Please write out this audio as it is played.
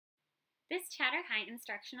This Chatter High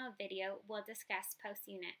instructional video will discuss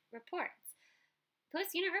post-unit reports.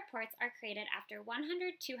 Post-unit reports are created after 100,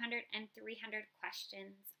 200, and 300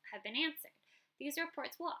 questions have been answered. These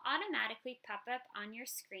reports will automatically pop up on your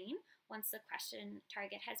screen once the question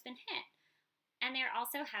target has been hit, and they are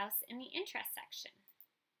also housed in the interest section.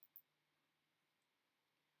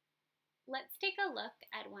 Let's take a look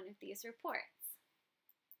at one of these reports.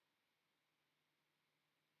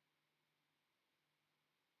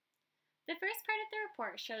 The first part of the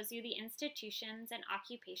report shows you the institutions and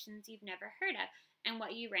occupations you've never heard of and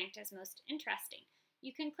what you ranked as most interesting.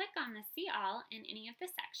 You can click on the See All in any of the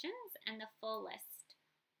sections and the full list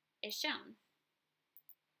is shown.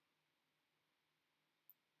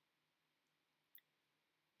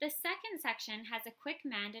 The second section has a quick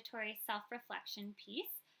mandatory self-reflection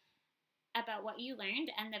piece about what you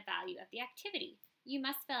learned and the value of the activity. You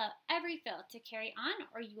must fill out every field to carry on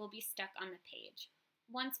or you will be stuck on the page.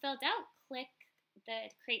 Once filled out, click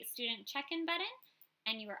the Create Student Check-in button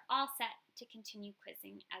and you are all set to continue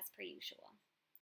quizzing as per usual.